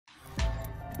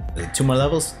Is it 2 more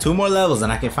levels? 2 more levels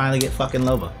and I can finally get fucking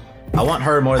Loba. I want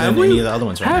her more than any of the other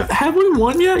ones right now. Have we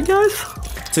won yet, guys?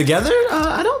 Together?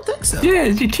 I don't think so. Yeah,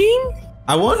 is your team?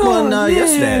 I won one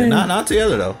yesterday. Not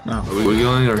together though. No. Are we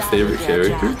going our favorite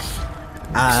characters?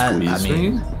 I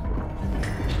mean,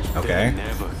 okay.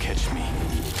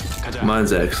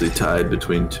 Mine's actually tied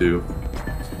between 2.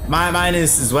 Mine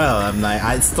is as well. I'm like,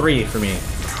 it's 3 for me.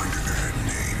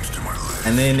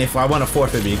 And then if I want a 4th,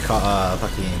 it'd be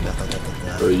fucking.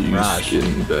 Are you Raj.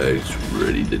 skin bags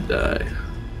ready to die?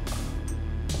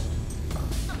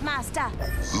 Master.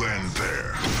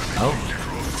 Oh.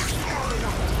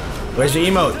 Where's your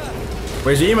emote?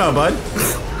 Where's your emote, bud?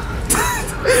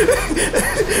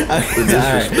 The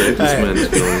disrespect this man's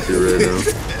going through right now.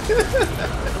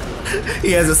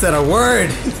 He hasn't said a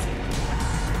word.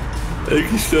 He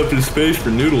can stuff in space for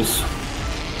noodles.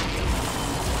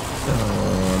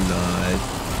 Oh,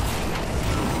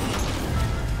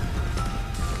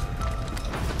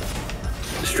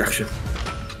 nice. Distraction.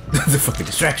 The fucking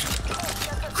distraction.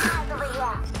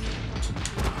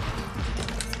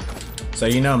 So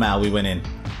you know, Mal, we went in.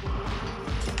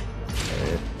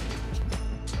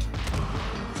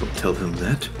 Don't tell him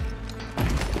that.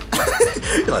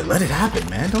 You're like, let it happen,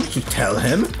 man. Don't you tell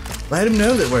him. Let him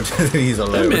know that he's That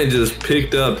alone. man just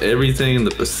picked up everything in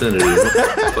the vicinity. What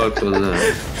the fuck was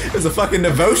that? It was a fucking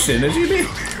devotion. What do you mean?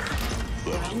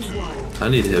 I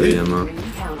need heavy ammo.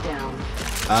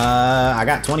 I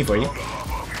got 20 for you.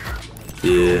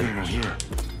 Yeah.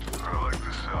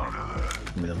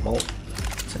 Give me the bolt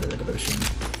instead of the devotion.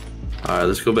 Alright,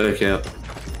 let's go back out.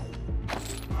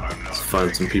 Let's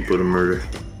find some people to murder.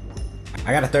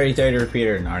 I got a 30-30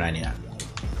 repeater and R99.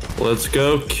 Let's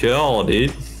go kill,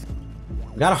 dude.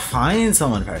 We gotta find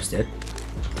someone first, dude.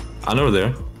 I know they're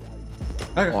there.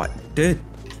 Okay. What, dude?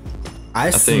 I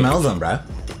smell them, bro.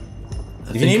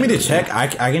 If you need me to check, I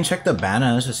can check the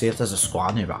banners to see if there's a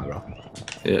squad nearby, bro.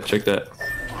 Yeah, check that.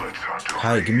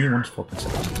 Hi, give me 1 fucking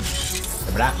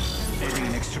second. Blah.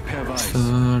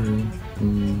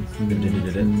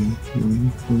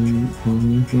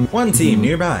 One team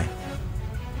nearby.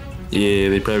 Yeah,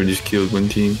 they probably just killed one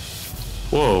team.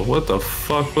 Whoa, what the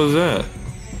fuck was that?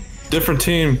 Different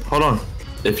team. Hold on.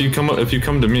 If you come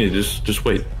to me, just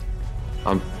wait.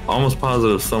 I'm almost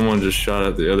positive someone just shot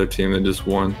at the other team that just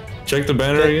won. Check the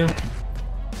banner again.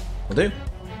 Will do.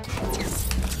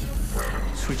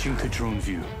 Switching to drone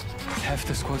view. Half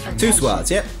the squads. 2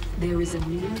 squads. Yep. There is a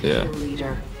new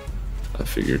leader. I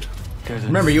figured.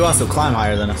 Remember, you also climb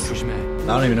higher than us. I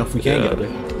don't even know if we can get there.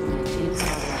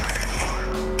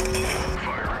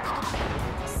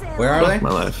 Where are they?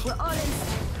 My life.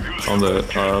 On the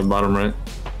bottom right.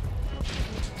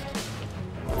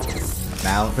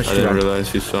 Now, push I didn't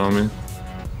realize he saw me.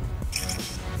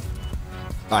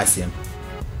 Oh, I see him.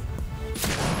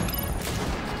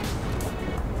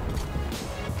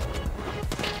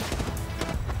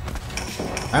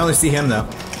 I only see him though.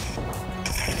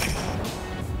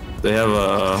 They have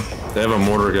a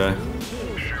mortar guy.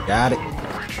 Got it.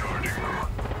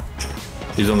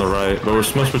 He's on the right, but we're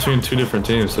smushed between 2 different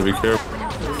teams, so be careful.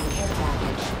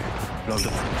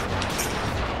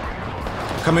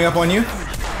 Coming up on you.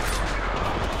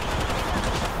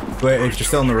 Wait, if you're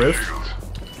still on the roof.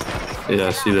 Yeah,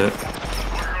 I see that.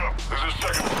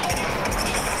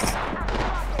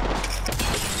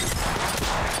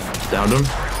 Downed him.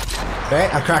 Okay,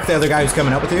 I cracked the other guy who's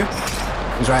coming up with you.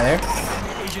 He's right there.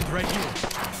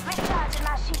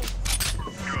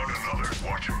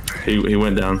 He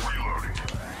went down.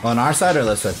 On our side or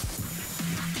this side?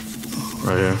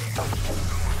 Right here.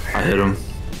 I hit him.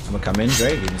 I'm gonna come in,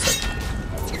 great. Give me a sec.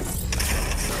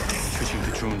 Switching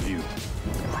to drone view.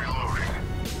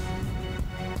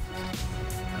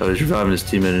 Oh, he's reviving his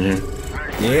teammate in here.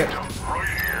 Yep.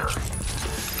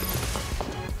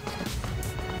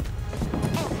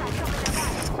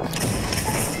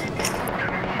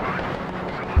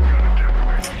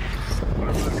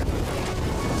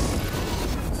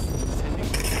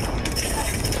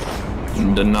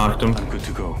 Then knocked him. I'm good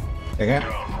to go. Okay.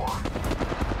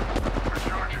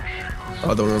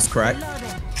 Oh, the was cracked.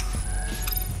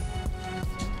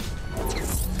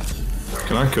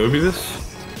 Can I Kobe this?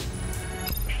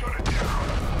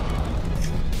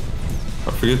 I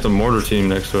forget the mortar team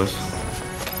next to us.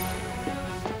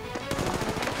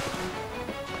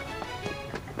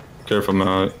 Careful,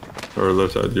 Mal, or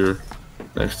left side, you're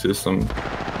next to some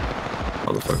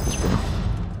motherfuckers, bro.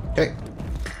 Okay.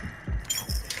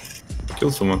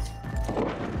 Killed someone.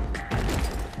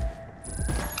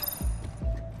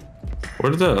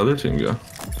 Where did that other team go?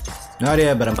 No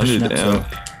idea, but I'm I need pushing up. ammo. So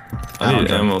I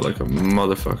need ammo like a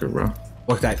motherfucker, bro.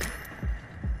 what that?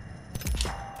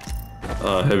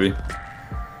 Heavy.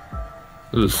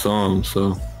 I just saw him,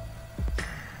 so.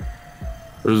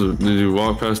 Did you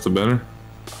walk past the banner?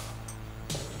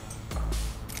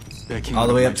 All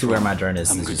the way up to where my drone is,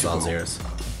 since you saw zeros.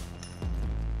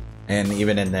 And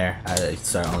even in there, I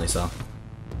only saw.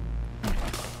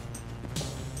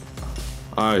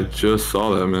 I just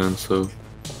saw that, man, so.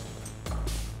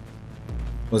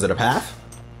 Was it a path?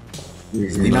 No,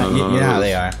 you know how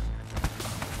they are.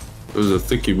 It was a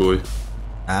thicky boy.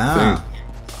 Ah.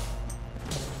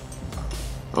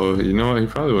 Oh, you know what? He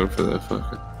probably went for that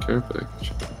fucking care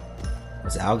package.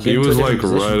 He was like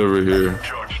right over here.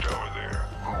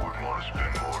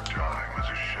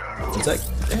 It's like,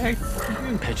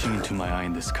 Patching into my eye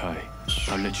in the sky.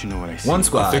 I'll let you know what I see. one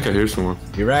squad. I think I hear someone.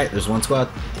 You're right, there's one squad.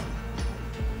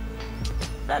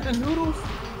 The noodles.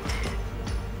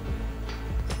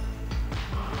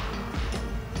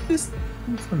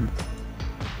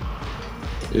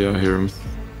 Yeah, I hear him.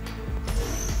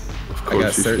 Of course, I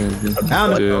got certain. I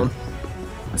found it. Yeah.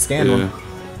 I scanned one.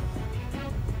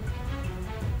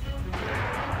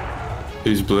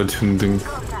 He's blood hunting.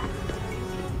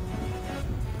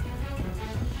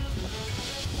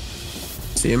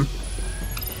 See him?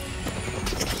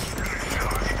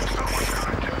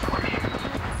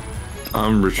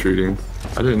 I'm retreating.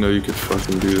 I didn't know you could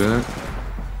fucking do that.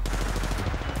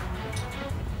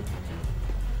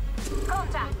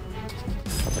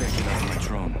 Backing up my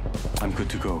drone. I'm good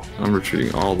to go. I'm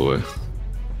retreating all the way.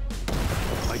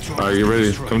 Alright, you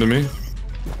ready? Come to me.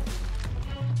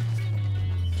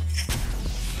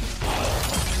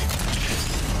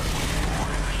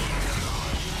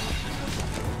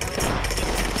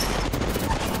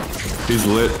 He's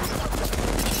lit.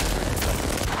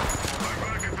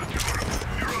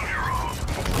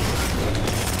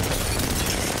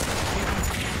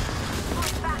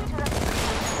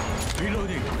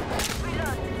 Reloading.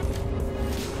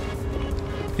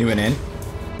 He went in?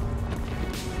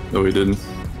 No, he didn't.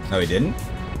 No, he didn't?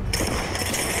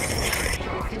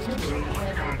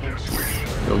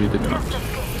 No, he did not.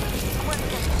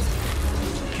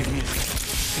 Give me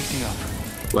fixing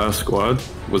up. Last squad?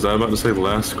 Was I about to say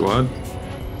last squad?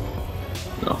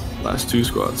 No, last two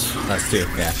squads. That's two,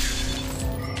 yeah.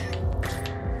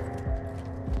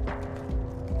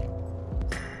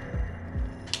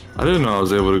 I didn't know I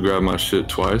was able to grab my shit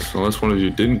twice, unless one of you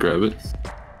didn't grab it.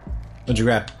 What'd you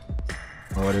grab?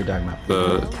 Or what are we talking about?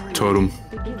 The totem.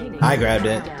 I grabbed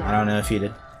it. I don't know if you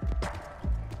did. Did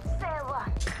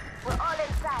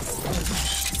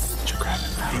you grab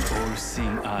it, man? The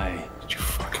all-seeing eye. Did you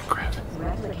fucking grab it?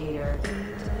 Replicator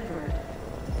delivered.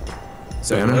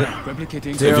 Banner?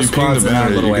 Replicating. Zero If you ping the squads in that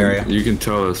banner, little area. you can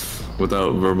tell us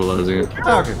without verbalizing it.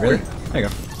 Oh, okay, really? There you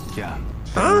go. Yeah.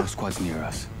 No squads near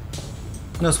us.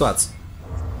 No squats.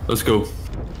 Let's go.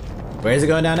 Where is it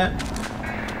going down at?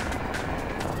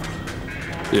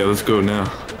 Yeah, let's go now.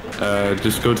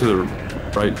 Just go to the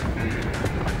right.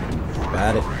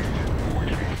 Got it.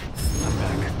 I'm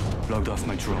back. Logged off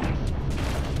my drone.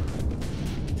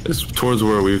 It's towards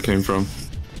where we came from.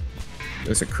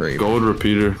 There's a crate. Gold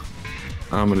repeater.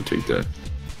 I'm gonna take that.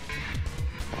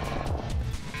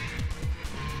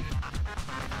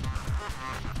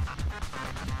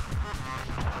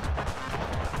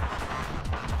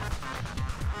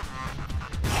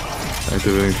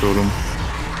 Activating totem.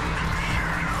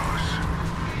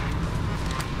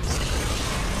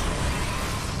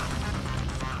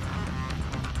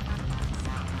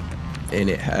 And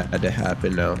it had to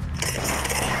happen now.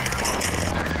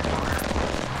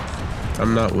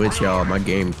 I'm not with y'all. My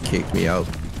game kicked me out.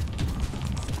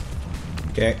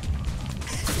 Okay.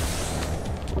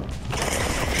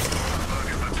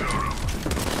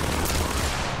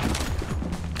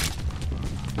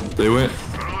 They went.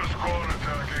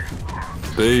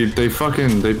 They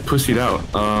fucking pussied out.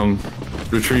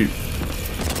 Retreat.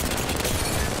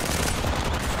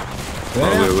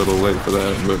 Probably a little late for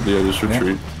that, but yeah, just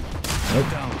retreat. Nope.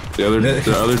 The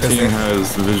other team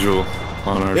has visual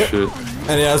on our shit.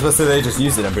 And yeah, I was about to say they just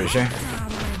used it, I'm pretty sure.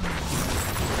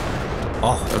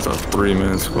 Oh. That's a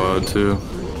 3-man squad too.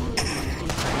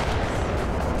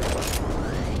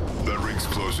 That ring's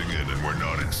closing in and we're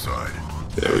not inside.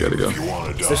 Yeah, we gotta go.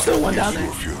 Is there still one down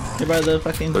there? Hey, by the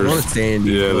fucking...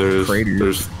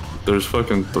 There's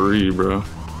fucking 3, bro.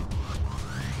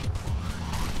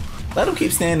 Let them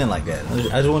keep standing like that.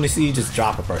 I just want to see you just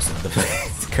drop a person.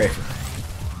 It's crazy.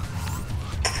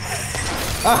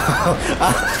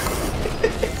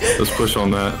 Let's push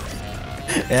on that.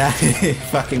 Yeah, he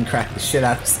fucking cracked the shit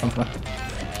out of someone.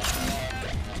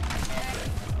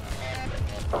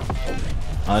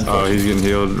 Oh, he's getting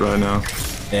healed right now.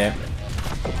 Yeah.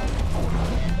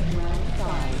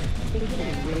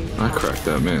 I cracked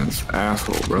that man's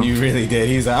asshole, bro. You really did.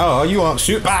 He's like, oh, you won't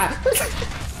shoot? Bye.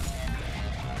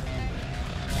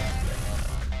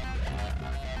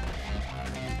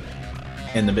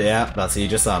 In the yeah, that's you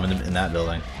just saw him in that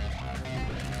building.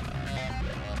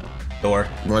 Door.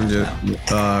 One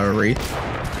to Wraith.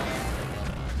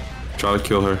 Try to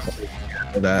kill her.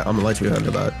 That I'm gonna let you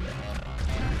handle that.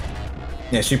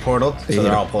 Yeah, she portaled, so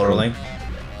they're all portaling.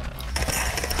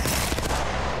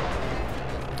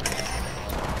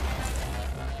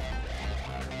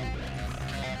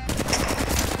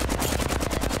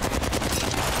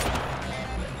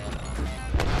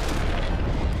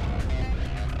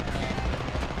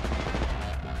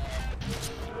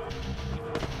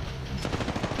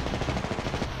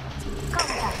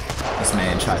 This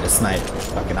man tried to snipe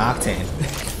fucking Octane.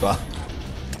 Fuck.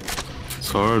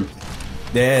 It's hard.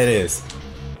 Yeah, it is.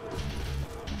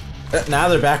 Now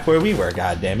they're back where we were,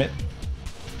 god damn it.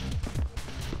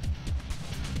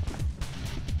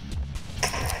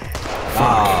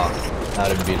 Oh, that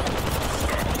would have been beautiful.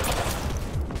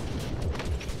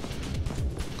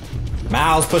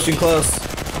 Mal's pushing close.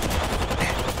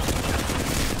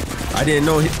 I didn't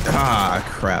know he. Ah,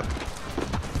 crap.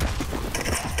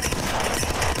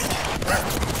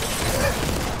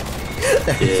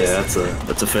 Yeah,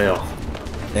 that's a fail.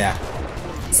 Yeah.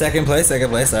 Second place.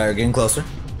 Alright, getting closer.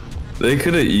 They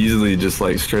could have easily just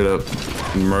like straight up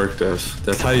murked us.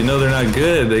 That's how you know they're not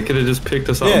good. They could have just picked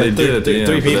us off. Yeah, They did. three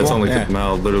But people. that's only Yeah.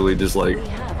 Mal literally just like,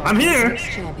 I'm here.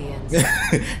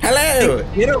 Hello.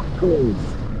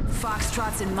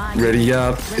 Foxtrots in mind. ready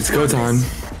up. It's go time.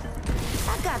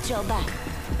 I got your back.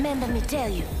 Man, let me tell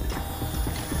you.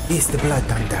 It's the blood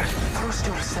thunder. Trust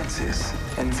your senses,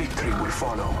 and victory will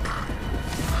follow.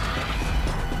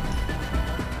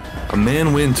 A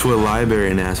man went to a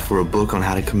library and asked for a book on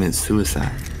how to commit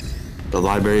suicide. The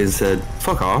librarian said,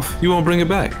 "Fuck off. You won't bring it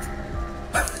back."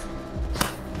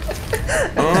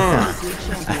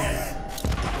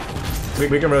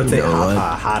 We can rotate You know what?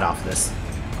 hot off this.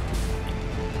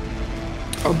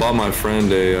 I bought my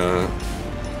friend a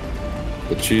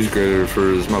cheese grater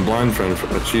for my blind friend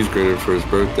a cheese grater for his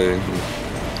birthday.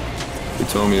 He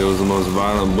told me it was the most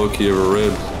violent book he ever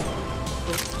read.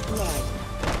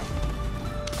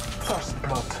 First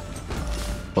blood.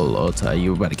 Oh, Ty,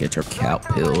 you about to get your cow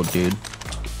pill, dude.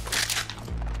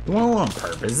 You won't on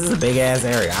purpose. This is a big ass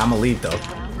area. I'm elite though.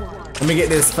 Let me get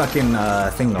this fucking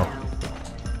thing though.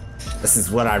 This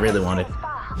is what I really wanted.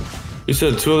 You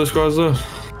said 2 other squads left?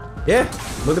 Yeah,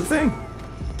 look at the thing.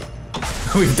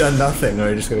 We've done nothing.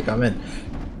 We're just gonna come in.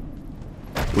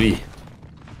 We.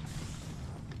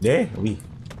 Yeah, we.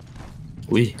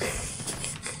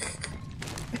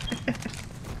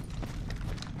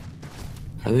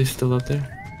 Are they still up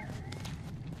there?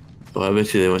 Oh, I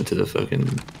bet you they went to the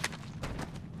fucking...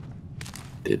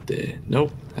 Did they?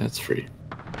 Nope, that's free.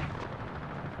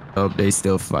 Oh, they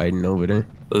still fighting over there.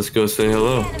 Let's go say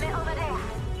hello.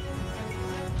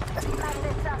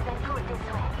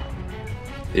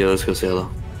 Yeah, let's go say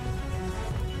hello.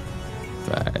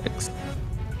 Facts.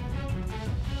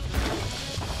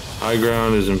 High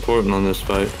ground is important on this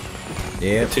fight.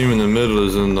 Yeah. The team in the middle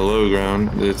is in the low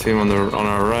ground. The team on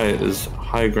our right is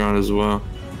high ground as well.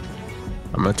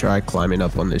 I'm gonna try climbing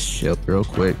up on this ship real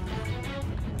quick.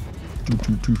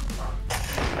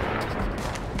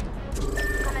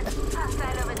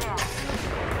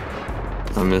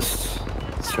 I missed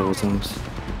several times.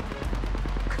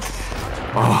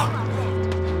 Oh,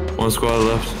 1 squad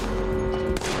left.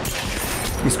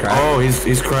 He's cracked. Oh,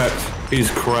 he's cracked.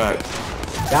 He's cracked.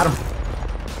 Got him.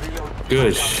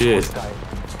 Good shit.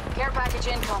 Care package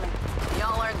incoming.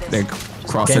 Y'all learned this. They're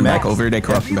crossing Came back back. over. They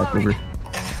crossing back over.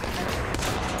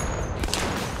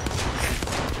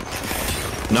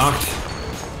 Knocked.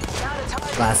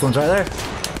 Last one's right there.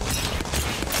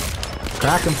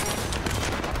 Crack him.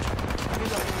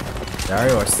 There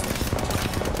yours.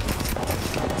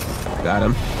 Got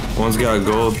him. One's got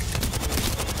gold.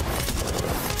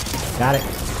 Got it.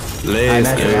 Let's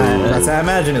That's go. how I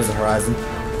imagine is the horizon.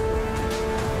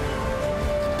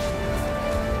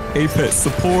 Apex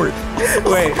support.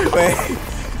 Wait.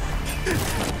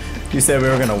 You said we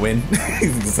were gonna win.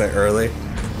 Just like early.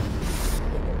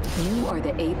 You are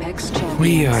the Apex champions.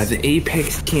 We are the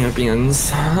Apex champions.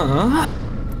 Huh?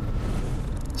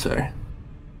 Sorry.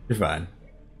 You're fine.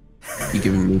 You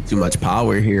giving me too much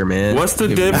power here, man. What's the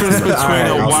Giving me difference too much- between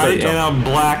Alright, a I'll white stay and a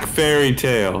black fairy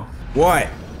tale? What?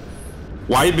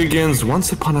 White begins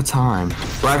once upon a time.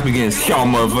 Black begins, y'all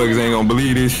motherfuckers ain't gonna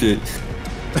believe this shit.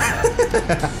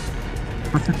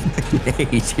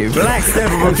 Black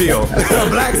stamp of appeal.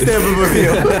 Black stamp of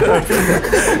appeal.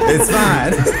 It's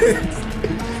fine.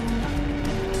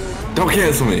 Don't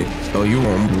cancel me. Oh, you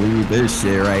won't believe this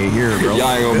shit right here, bro.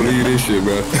 Y'all ain't gonna believe this shit,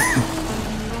 bro.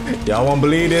 Y'all won't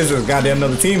believe this. There's goddamn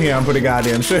another team here. I'm pretty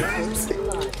goddamn sure.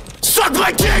 Suck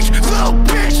my dick, little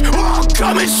bitch. Oh,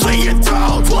 come and sling your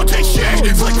throat. Won't take shit,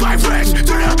 flick my wrist.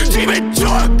 Turn a demon to